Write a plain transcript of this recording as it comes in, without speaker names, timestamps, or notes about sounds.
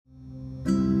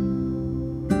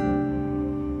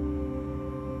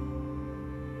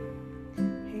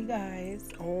guys.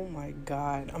 Oh my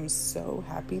God. I'm so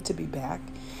happy to be back.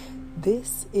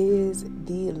 This is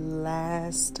the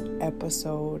last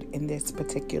episode in this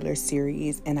particular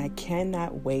series, and I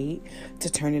cannot wait to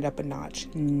turn it up a notch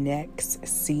next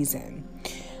season.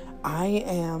 I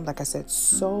am, like I said,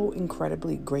 so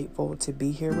incredibly grateful to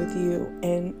be here with you.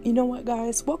 And you know what,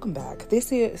 guys? Welcome back.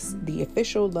 This is the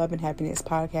official Love and Happiness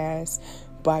podcast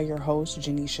by your host,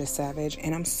 Janisha Savage.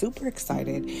 And I'm super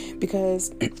excited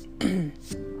because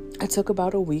I took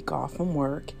about a week off from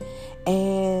work,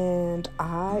 and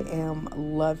I am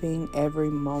loving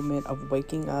every moment of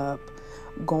waking up,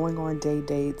 going on day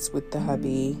dates with the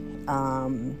hubby,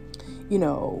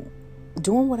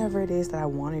 doing whatever it is that I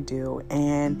want to do.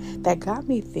 And that got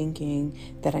me thinking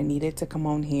that I needed to come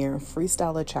on here and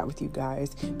freestyle a chat with you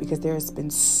guys, because there's been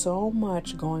so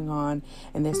much going on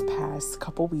in this past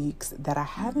couple weeks that I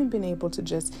haven't been able to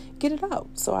just get it out.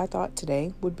 So I thought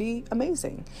today would be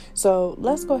amazing. So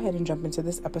let's go ahead and jump into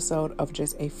this episode of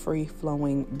just a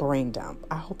free-flowing brain dump.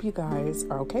 I hope you guys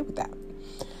are okay with that.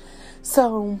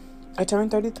 So I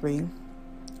turned 33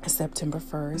 September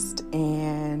 1st,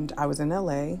 and I was in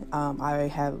LA. I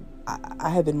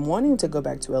have been wanting to go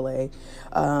back to LA,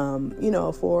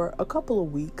 for a couple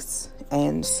of weeks.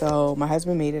 And so my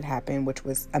husband made it happen, which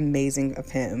was amazing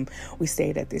of him. We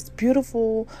stayed at this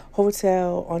beautiful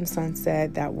hotel on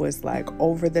Sunset that was like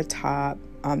over the top,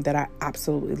 that I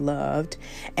absolutely loved.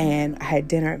 And I had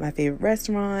dinner at my favorite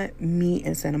restaurant, Meat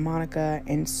in Santa Monica.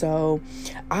 And so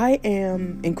I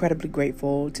am incredibly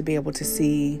grateful to be able to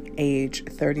see age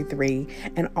 33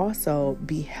 and also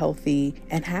be healthy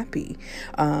and happy.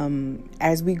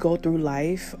 As we go through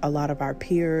life, a lot of our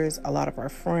peers, a lot of our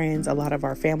friends, a lot of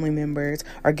our family members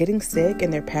are getting sick,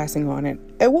 and they're passing on it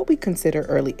at what we consider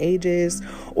early ages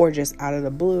or just out of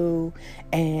the blue.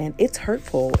 And it's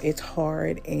hurtful, it's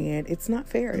hard, and it's not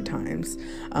fair at times.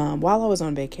 While I was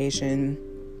on vacation,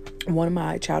 one of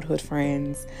my childhood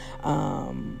friends,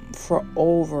 for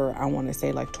over, I want to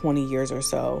say like 20 years or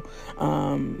so,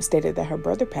 stated that her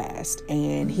brother passed,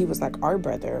 and he was like our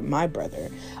brother, my brother.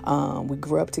 We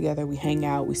grew up together, we hang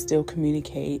out, we still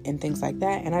communicate and things like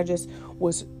that. And I just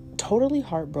was totally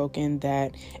heartbroken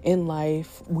that in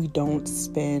life we don't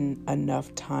spend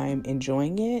enough time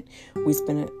enjoying it. We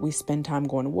spend time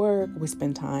going to work. We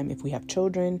spend time, if we have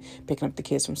children, picking up the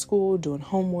kids from school, doing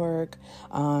homework,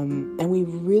 and we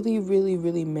really, really,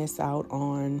 really miss out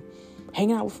on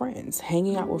hanging out with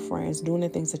friends, doing the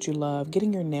things that you love,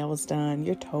 getting your nails done,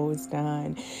 your toes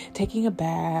done, taking a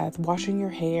bath, washing your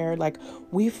hair. Like,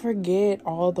 we forget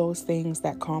all those things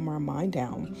that calm our mind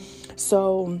down.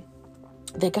 So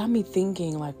that got me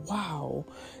thinking, like, wow,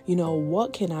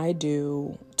 what can I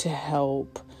do to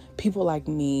help people like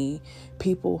me,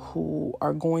 people who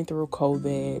are going through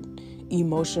COVID,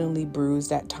 emotionally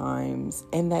bruised at times,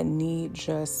 and that need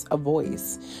just a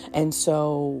voice. And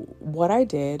so what I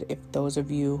did, if those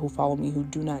of you who follow me who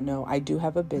do not know, I do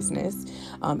have a business,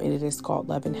 and it is called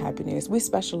Love and Happiness. We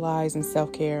specialize in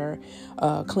self-care,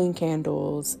 clean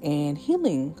candles, and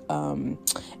healing.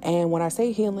 And when I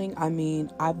say healing, I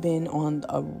mean I've been on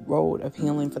a road of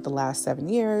healing for the last 7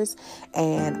 years,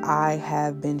 and I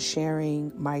have been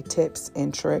sharing my tips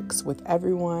and tricks with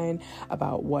everyone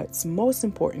about what's most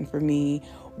important for me,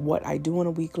 what I do on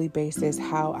a weekly basis,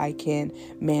 how I can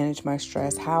manage my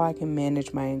stress, how I can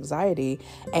manage my anxiety.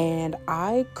 And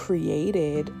I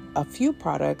created a few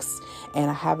products,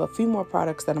 and I have a few more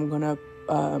products that I'm going to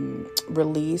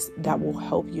release that will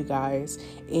help you guys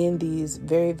in these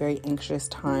very, very anxious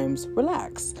times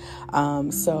relax.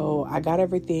 So I got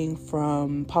everything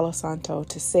from Palo Santo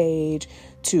to sage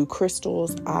to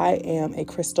crystals. I am a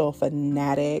crystal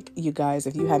fanatic. You guys,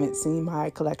 if you haven't seen my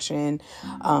collection,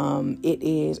 it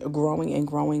is growing and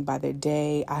growing by the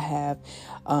day. I have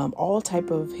all type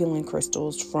of healing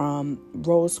crystals, from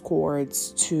rose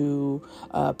quartz to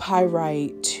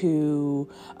pyrite to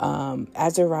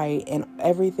azurite, and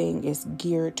everything is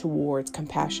geared towards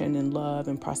compassion and love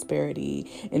and prosperity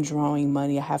and drawing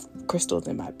money. I have crystals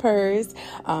in my purse.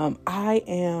 I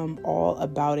am all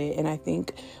about it. And I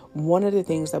think one of the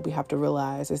things that we have to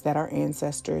realize is that our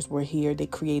ancestors were here. They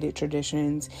created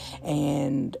traditions,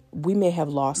 and we may have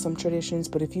lost some traditions,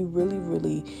 but if you really,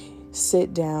 really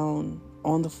sit down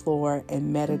on the floor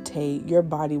and meditate, your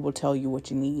body will tell you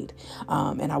what you need.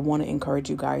 And I want to encourage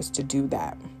you guys to do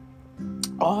that.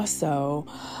 Also,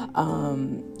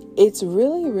 it's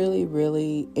really, really,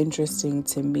 really interesting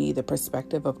to me, the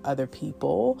perspective of other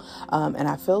people. And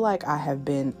I feel like I have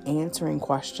been answering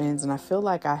questions, and I feel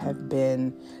like I have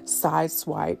been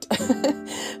sideswiped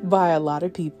by a lot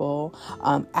of people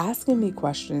asking me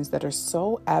questions that are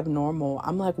so abnormal.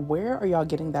 I'm like, where are y'all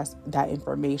getting that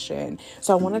information?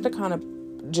 So I wanted to kind of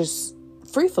just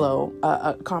free flow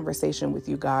a conversation with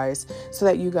you guys so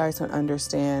that you guys can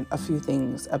understand a few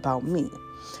things about me.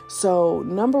 So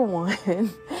number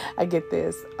one, I get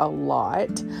this a lot,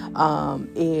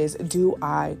 is, do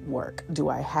I work? Do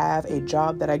I have a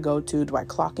job that I go to? Do I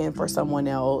clock in for someone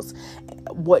else?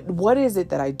 What is it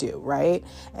that I do, right?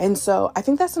 And so I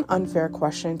think that's an unfair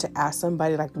question to ask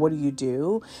somebody, like, what do you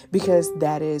do? Because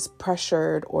that is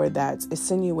pressured, or that's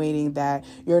insinuating that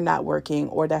you're not working,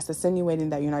 or that's insinuating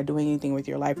that you're not doing anything with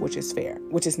your life, which is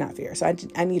not fair. So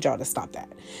I need y'all to stop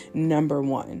that. Number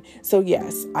one. So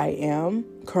yes, I am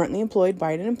currently employed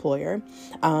by an employer.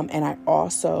 And I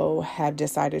also have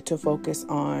decided to focus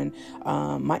on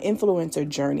my influencer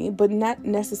journey, but not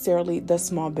necessarily the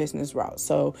small business route.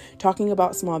 So talking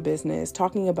about small business,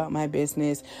 talking about my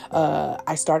business,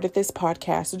 I started this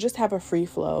podcast to just have a free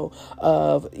flow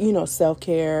of,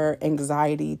 self-care,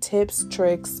 anxiety, tips,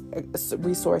 tricks,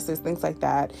 resources, things like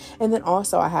that. And then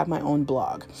also I have my own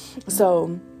blog.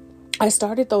 So I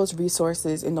started those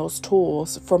resources and those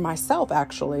tools for myself,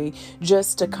 actually,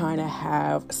 just to kind of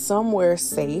have somewhere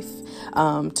safe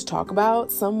to talk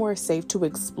about, somewhere safe to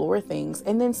explore things,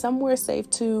 and then somewhere safe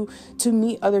to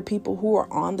meet other people who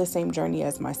are on the same journey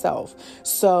as myself.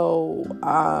 So,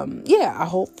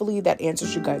 hopefully that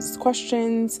answers you guys'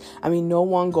 questions. I mean, no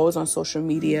one goes on social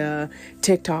media,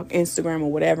 TikTok, Instagram,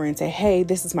 or whatever, and say, hey,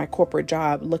 this is my corporate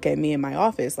job. Look at me in my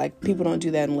office. Like, people don't do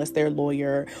that unless they're a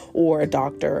lawyer or a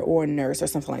doctor or a nurse or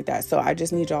something like that. So I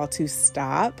just need y'all to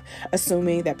stop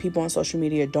assuming that people on social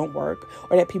media don't work,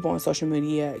 or that people on social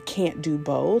media can't do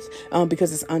both,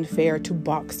 because it's unfair to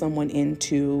box someone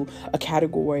into a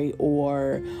category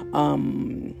or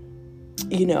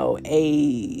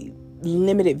a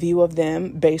limited view of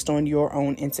them based on your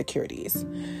own insecurities.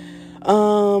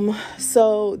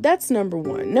 So that's number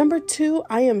one. Number two,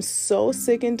 I am so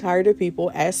sick and tired of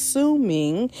people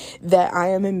assuming that I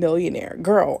am a millionaire.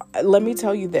 Girl, let me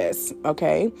tell you this,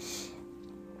 okay?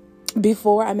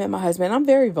 Before I met my husband, I'm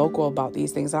very vocal about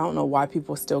these things. I don't know why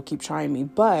people still keep trying me,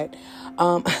 but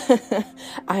I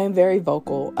am very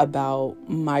vocal about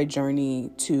my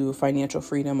journey to financial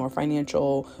freedom, or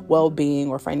financial well-being,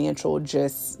 or financial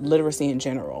just literacy in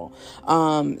general.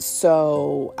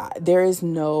 So there is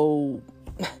no,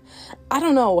 I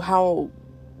don't know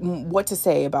what to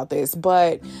say about this,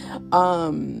 but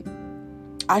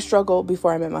I struggled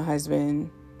before I met my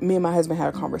husband. Me and my husband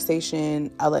had a conversation.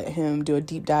 I let him do a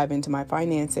deep dive into my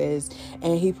finances,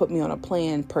 and he put me on a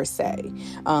plan per se.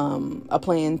 A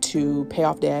plan to pay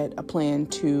off debt, a plan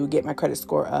to get my credit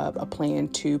score up, a plan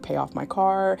to pay off my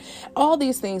car, all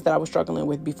these things that I was struggling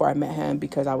with before I met him,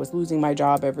 because I was losing my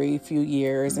job every few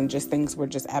years, and just things were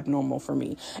just abnormal for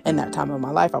me. In that time of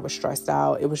my life, I was stressed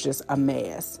out. It was just a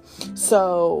mess.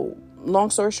 So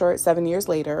long story short, 7 years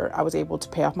later, I was able to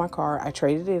pay off my car. I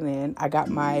traded it in. I got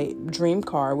my dream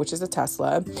car, which is a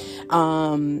Tesla.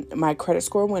 My credit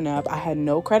score went up. I had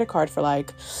no credit card for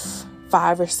like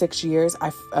 5 or 6 years.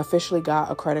 I officially got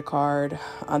a credit card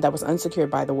that was unsecured,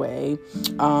 by the way,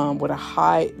 with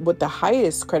the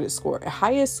highest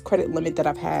credit limit that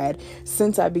I've had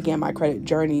since I began my credit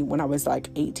journey when I was like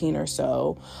 18 or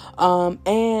so.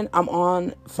 And I'm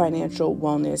on financial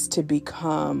wellness to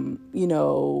become,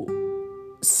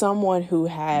 someone who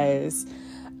has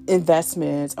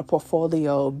investments, a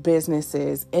portfolio,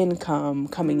 businesses, income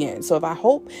coming in. So I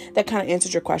hope that kind of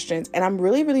answers your questions. And I'm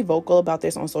really, really vocal about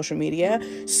this on social media.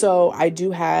 So I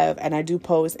do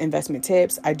post investment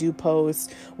tips. I do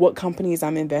post what companies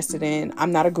I'm invested in.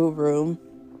 I'm not a guru,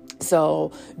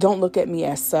 so don't look at me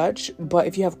as such, but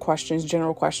if you have questions,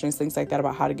 general questions, things like that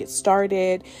about how to get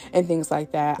started and things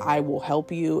like that, I will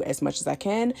help you as much as I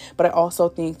can. But I also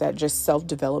think that just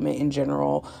self-development in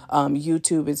general,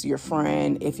 YouTube is your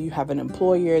friend. If you have an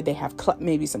employer, they have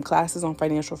maybe some classes on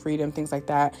financial freedom, things like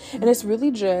that. And it's really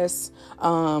just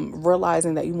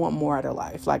realizing that you want more out of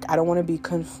life. Like, I don't want to be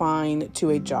confined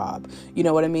to a job. You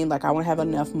know what I mean? Like, I want to have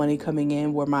enough money coming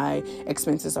in where my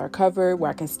expenses are covered, where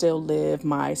I can still live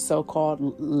my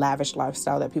so-called lavish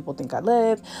lifestyle that people think I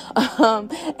live,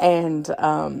 and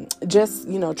just,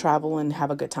 travel and have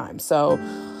a good time. So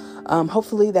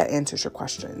hopefully that answers your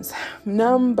questions.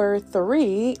 Number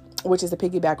 3, which is a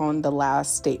piggyback on the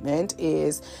last statement,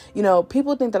 is,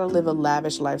 people think that I live a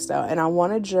lavish lifestyle. And I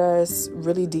want to just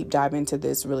really deep dive into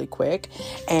this really quick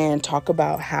and talk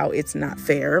about how it's not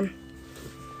fair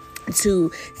to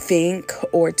think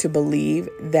or to believe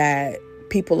that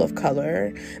people of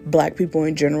color, Black people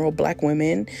in general, Black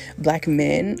women, Black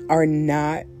men are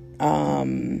not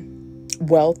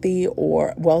wealthy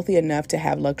enough to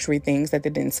have luxury things that they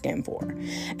didn't scam for.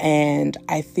 And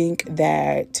I think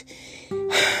that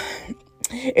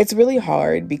it's really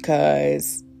hard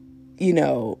because,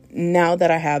 now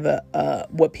that I have a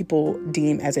what people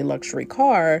deem as a luxury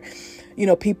car,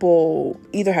 people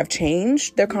either have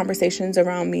changed their conversations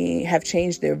around me, have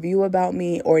changed their view about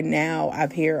me, or now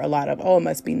I've hear a lot of, oh, it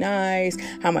must be nice.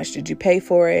 How much did you pay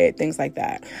for it? Things like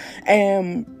that.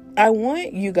 And I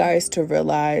want you guys to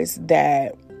realize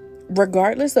that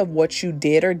regardless of what you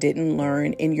did or didn't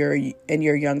learn in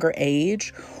your younger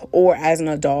age or as an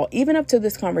adult, even up to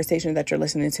this conversation that you're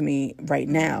listening to me right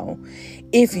now,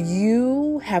 if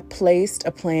you have placed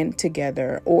a plan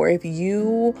together, or if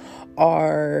you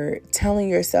are telling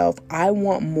yourself, I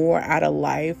want more out of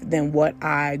life than what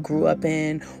I grew up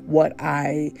in, what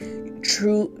I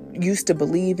used to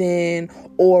believe in,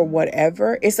 or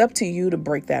whatever, it's up to you to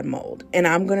break that mold. And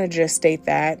I'm going to just state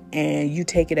that, and you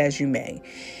take it as you may.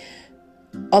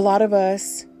 A lot of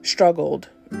us struggled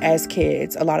as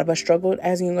kids. A lot of us struggled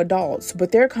as young adults.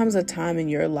 But there comes a time in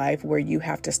your life where you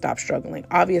have to stop struggling.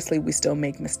 Obviously, we still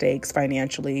make mistakes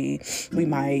financially. We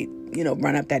might,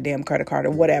 run up that damn credit card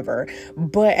or whatever.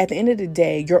 But at the end of the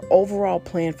day, your overall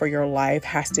plan for your life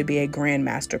has to be a grand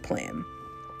master plan.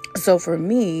 So for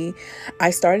me, I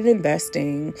started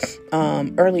investing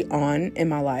early on in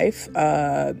my life,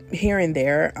 here and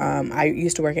there. I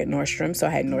used to work at Nordstrom, so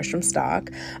I had Nordstrom stock.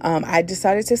 I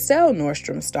decided to sell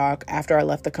Nordstrom stock after I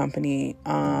left the company,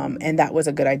 and that was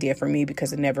a good idea for me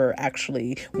because it never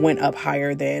actually went up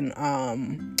higher than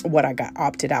what I got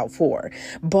opted out for.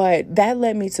 But that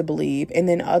led me to believe, and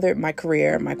then my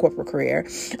corporate career,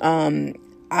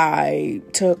 I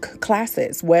took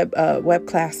classes, web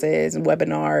classes and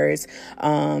webinars,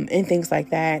 and things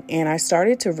like that. And I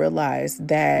started to realize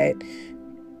that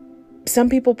some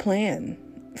people plan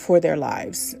for their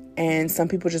lives and some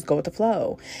people just go with the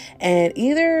flow. And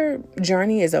either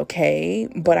journey is okay,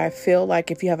 but I feel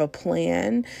like if you have a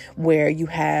plan where you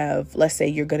have, let's say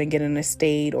you're going to get an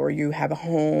estate, or you have a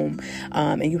home,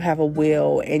 and you have a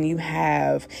will, and you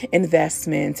have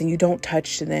investments, and you don't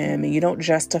touch them, and you don't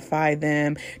justify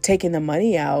them taking the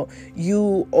money out,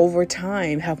 you over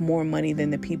time have more money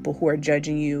than the people who are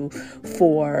judging you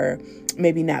for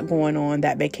maybe not going on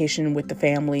that vacation with the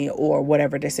family or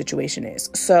whatever the situation is.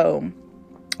 So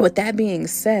with that being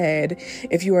said,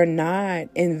 if you are not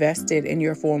invested in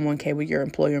your 401k with your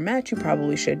employer match, you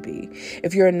probably should be.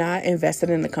 If you're not invested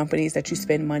in the companies that you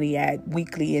spend money at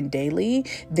weekly and daily,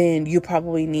 then you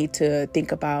probably need to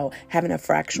think about having a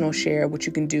fractional share, which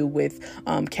you can do with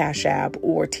Cash App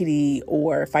or TD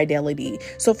or Fidelity.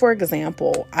 So for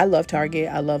example, I love Target,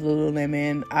 I love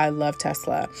Lululemon, I love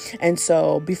Tesla. And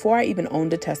so before I even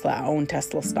owned a Tesla, I owned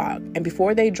Tesla stock. And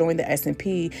before they joined the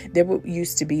S&P, there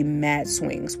used to be mad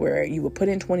swings where you would put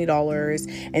in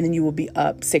 $20 and then you will be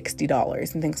up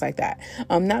 $60 and things like that.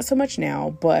 Not so much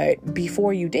now, but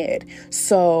before you did.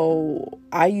 So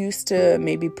I used to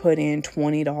maybe put in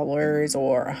 $20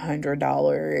 or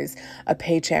 $100 a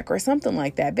paycheck or something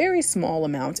like that, very small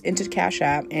amounts into Cash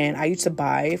App. And I used to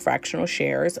buy fractional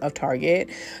shares of Target,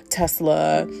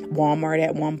 Tesla, Walmart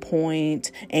at one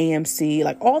point, AMC,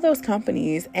 like all those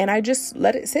companies. And I just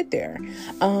let it sit there.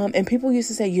 And people used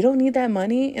to say, you don't need that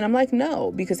money. And I'm like,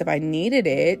 no, because if I needed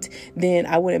it, then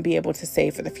I wouldn't be able to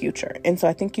save for the future. And so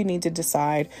I think you need to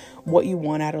decide what you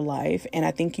want out of life. And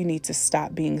I think you need to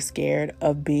stop being scared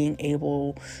of being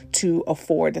able to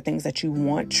afford the things that you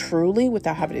want truly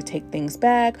without having to take things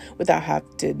back, without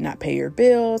having to not pay your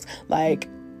bills. Like,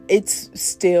 it's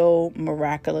still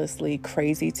miraculously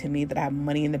crazy to me that I have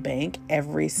money in the bank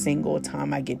every single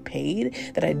time I get paid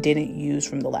that I didn't use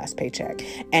from the last paycheck.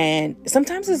 And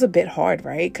sometimes it's a bit hard,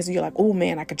 right? Because you're like, oh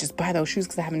man, I could just buy those shoes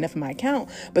because I have enough in my account.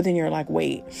 But then you're like,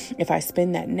 wait, if I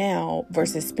spend that now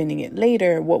versus spending it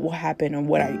later, what will happen? Or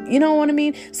you know what I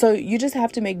mean? So you just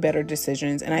have to make better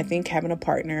decisions. And I think having a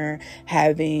partner,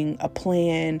 having a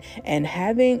plan, and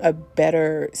having a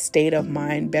better state of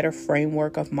mind, better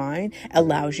framework of mind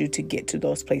allows you to get to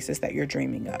those places that you're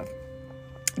dreaming of.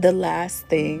 The last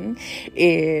thing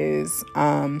is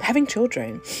having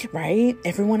children, right?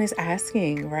 Everyone is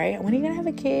asking, right? When are you going to have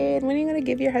a kid? When are you going to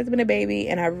give your husband a baby?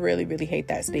 And I really, really hate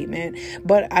that statement.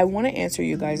 But I want to answer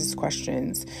you guys'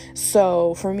 questions.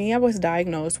 So for me, I was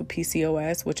diagnosed with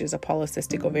PCOS, which is a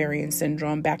polycystic ovarian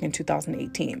syndrome, back in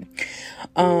 2018,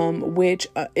 which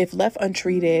if left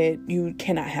untreated, you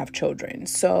cannot have children.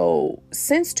 So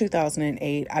since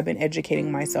 2008, I've been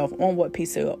educating myself on what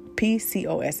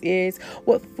PCOS is,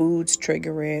 what foods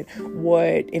trigger it,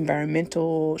 what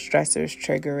environmental stressors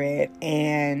trigger it,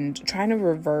 and trying to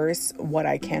reverse what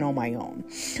I can on my own.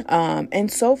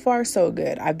 And so far, so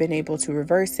good. I've been able to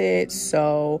reverse it.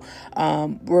 So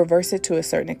reverse it to a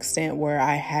certain extent where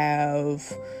I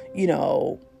have,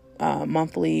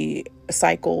 monthly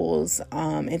cycles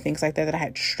and things like that I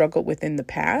had struggled with in the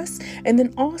past. And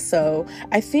then also,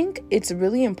 I think it's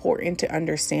really important to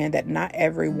understand that not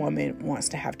every woman wants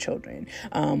to have children.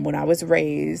 When I was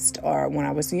raised or when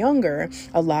I was younger,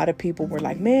 a lot of people were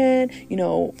like, man,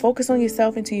 focus on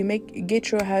yourself until you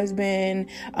get your husband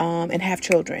and have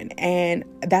children. And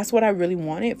that's what I really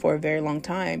wanted for a very long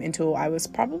time, until I was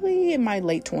probably in my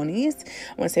late 20s.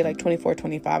 I want to say like 24,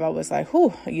 25. I was like,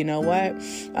 you know what?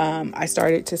 I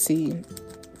started to see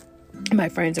my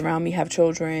friends around me have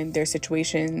children, their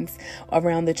situations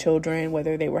around the children,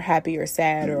 whether they were happy or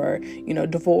sad or,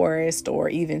 divorced or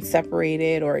even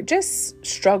separated or just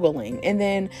struggling. And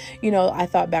then, I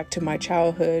thought back to my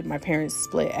childhood. My parents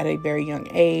split at a very young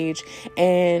age,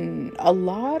 and a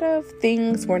lot of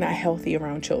things were not healthy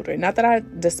around children. Not that I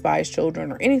despise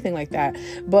children or anything like that,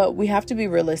 but we have to be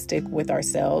realistic with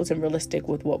ourselves and realistic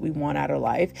with what we want out of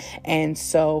life. And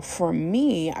so for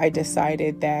me, I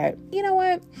decided that, you know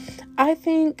what? I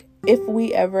think if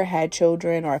we ever had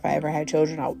children, or if I ever had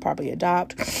children, I would probably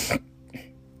adopt.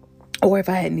 Or if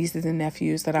I had nieces and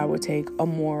nephews, that I would take a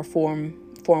more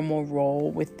formal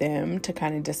role with them to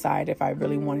kind of decide if I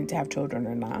really wanted to have children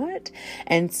or not.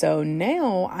 And so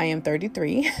now I am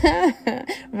 33,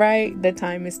 right? The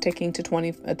time is ticking to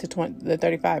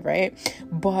 35, right?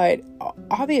 But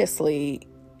obviously,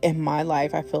 in my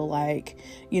life, I feel like,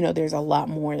 there's a lot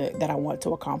more that I want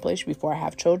to accomplish before I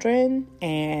have children.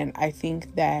 And I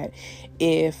think that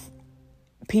if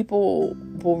people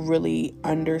will really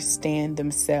understand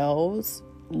themselves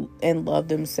and love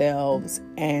themselves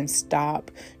and stop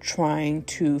trying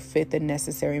to fit the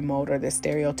necessary mold or the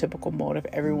stereotypical mold of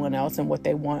everyone else and what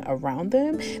they want around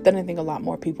them, then I think a lot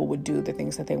more people would do the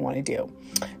things that they want to do.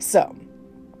 So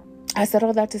I said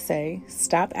all that to say,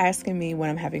 stop asking me when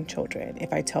I'm having children.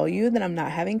 If I tell you that I'm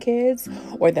not having kids,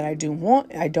 or that I don't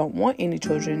want any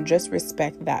children, just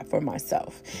respect that for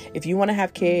myself. If you want to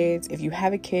have kids, if you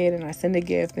have a kid and I send a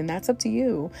gift, then that's up to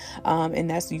you. And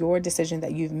that's your decision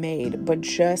that you've made. But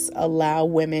just allow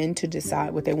women to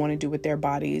decide what they want to do with their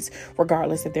bodies,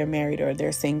 regardless if they're married or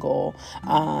they're single.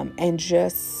 And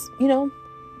just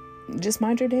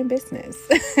mind your damn business.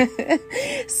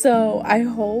 So I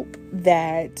hope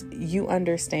that you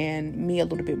understand me a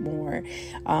little bit more,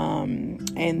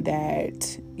 and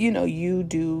that, you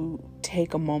do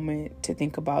take a moment to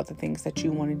think about the things that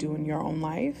you want to do in your own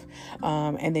life.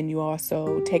 And then you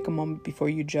also take a moment before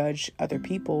you judge other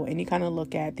people, and you kind of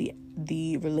look at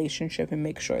the relationship and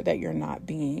make sure that you're not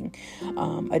being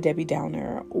a Debbie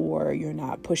Downer, or you're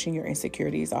not pushing your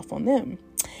insecurities off on them.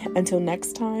 Until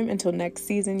next time, until next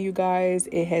season, you guys,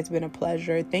 it has been a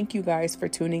pleasure. Thank you guys for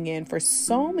tuning in for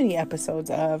so many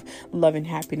episodes of Love and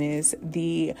Happiness,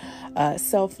 the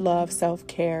self-love,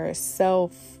 self-care,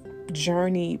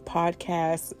 self-journey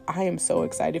podcast. I am so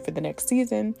excited for the next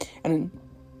season. And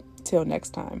until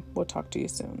next time, we'll talk to you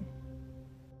soon.